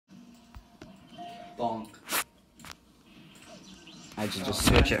bonk. I should just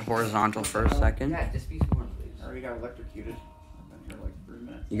switch it horizontal for a second. Yeah, just be smart, please. I already got electrocuted. I've been here like 3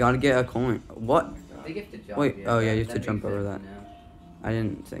 minutes. You gotta get a coin. What? I think you have to jump. Wait, oh yeah, you have to makes jump over sense that. now. I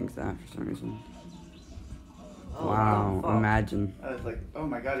didn't think that for some reason. Oh, Wow, what the fuck? imagine. I was like, oh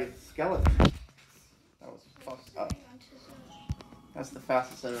my god, he's a skeleton. That was fucked up. That's the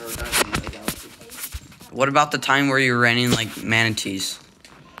fastest I've ever done in the galaxy. What about the time where you were raining like manatees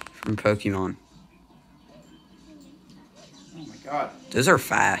from Pokemon? Oh my god. Those are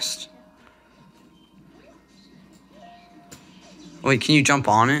fast. Wait, can you jump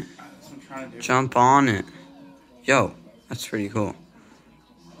on it? That's what I'm trying to do. Jump on it. Yo, that's pretty cool.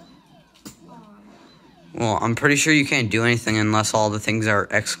 Well, I'm pretty sure you can't do anything unless all the things are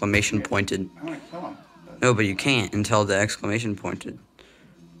exclamation pointed. I want to kill him. No, but you can't until the exclamation pointed.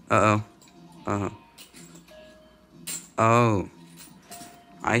 Uh-oh. Uh-oh. Oh.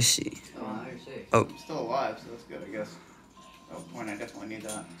 I see. Oh, now you're safe. Oh. I'm still alive, so that's good, I guess. Oh, point, I definitely need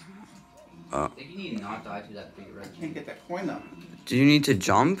that. I think you need to not die to that big red Can't thing. get that coin though. Do you need to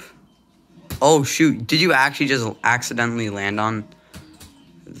jump? Oh, shoot. Did you actually just accidentally land on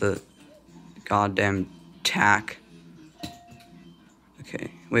the goddamn tack? Okay.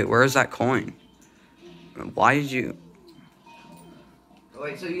 Wait, where is that coin? Why did you... Oh,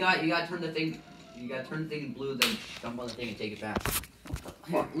 wait, so you gotta turn the thing. You gotta turn the thing blue, then jump on the thing and take it back.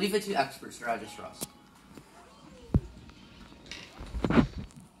 Here, leave it to expert strategist trust.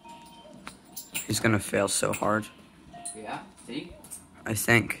 He's gonna fail so hard. Yeah, see? I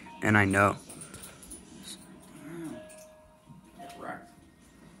think. And I know. Get wrecked.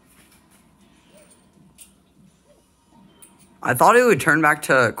 I thought it would turn back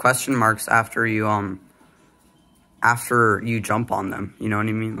to question marks after you jump on them. You know what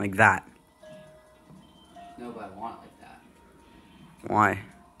I mean? Like that. No, but I want it like that. Why?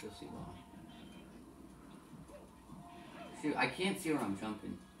 You'll see why. Shoot, I can't see where I'm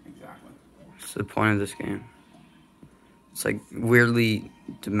jumping. Exactly. What's the point of this game? It's like weirdly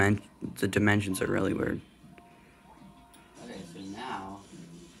the dimensions are really weird. Okay, so now.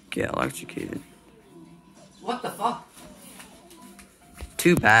 Get electrocuted. What the fuck?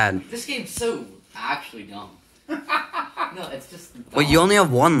 Too bad. This game's so actually dumb. No, it's just dumb. Wait, you only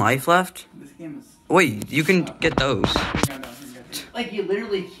have one life left? This game is... Wait, you can get those. Like, you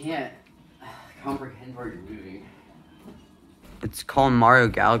literally can't comprehend where you're moving. It's called Mario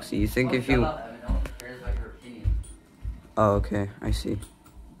Galaxy. You think if you... No one cares about your opinion. Oh, okay. I see. Did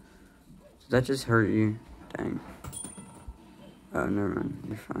that just hurt you? Dang. Oh, never mind.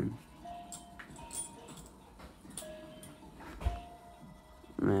 You're fine.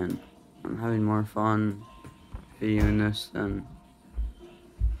 Man, I'm having more fun videoing this than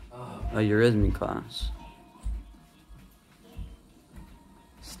a Eurythmy class.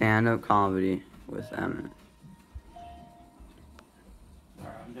 Stand-up comedy with Emmett.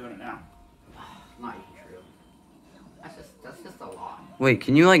 Alright, I'm doing it now. Not even true. That's just a lot. Wait,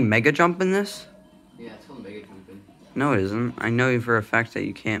 can you like mega jump in this? Yeah, it's called mega jumping. No, it isn't. I know for a fact that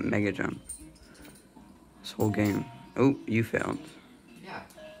you can't mega jump. This whole game. Oh, you failed. Yeah.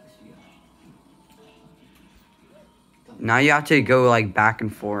 Now you have to go like back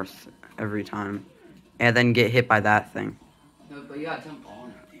and forth every time. And then get hit by that thing. No, but you gotta jump on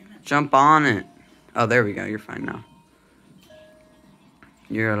it. Jump on it. Oh, there we go. You're fine now.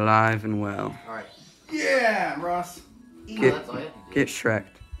 You're alive and well. Alright. Yeah, Ross. Get, that's all you have to do. get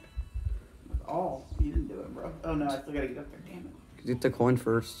Shrek'd. That's all. You didn't do it, bro. Oh no, I still gotta get up there. Damn it. Get the coin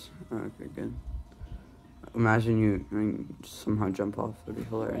first. Oh, okay, good. Imagine you somehow jump off. That'd be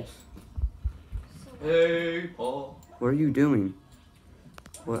hilarious. Hey, Paul. What are you doing?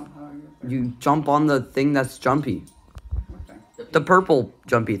 What? Oh, how are you up there? You jump on the thing that's jumpy. What thing? The purple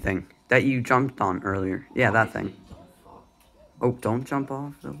jumpy thing that you jumped on earlier. Yeah, that thing. Oh, don't jump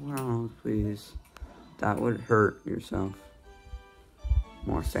off the world, please. That would hurt yourself.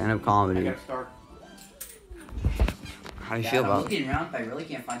 More stand-up I comedy. gotta start. How do you Dad, feel I'm about looking around, but I really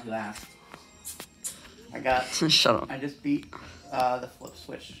can't find who asked. I got... it? Shut up. I just beat the flip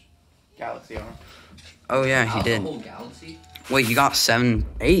switch galaxy owner. Oh, yeah, Out he of did. The whole galaxy? Wait, you got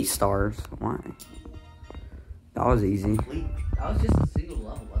 8 stars. Why? That was easy. Fleet. That was just a single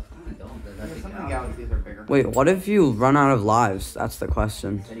level. That's kind of dumb. That Yeah, big some of the galaxy. galaxies are bigger. Wait, what if you run out of lives? That's the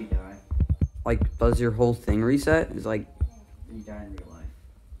question. Then you die. Like, does your whole thing reset? Is like, Then you die in real life.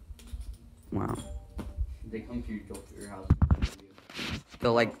 wow. They come to your house.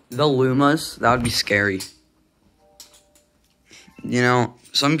 The Lumas, that would be scary. You know,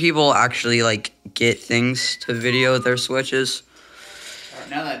 some people actually, like, get things to video their Switches. Alright,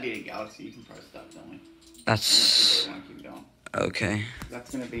 now that I beat a galaxy, you can probably stop telling me. That's... Unless you really want to keep going. Okay.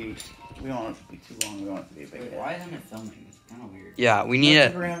 That's gonna be. We don't want it to be too long. We want it to be a big hit. Why isn't it filming? It's kind of weird. Yeah, we need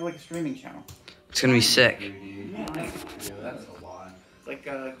it. We're gonna have like a streaming channel. It's gonna be sick. Yeah, that's a lot. It's like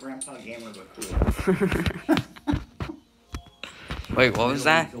Grandpa Gamer but cool. Wait, what was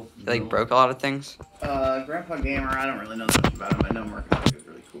that? You, like, broke a lot of things? Grandpa Gamer, I don't really know that much about him. I know Mark is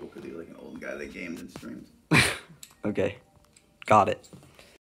really cool because he's like an old guy that gamed and streamed. Okay. Got it.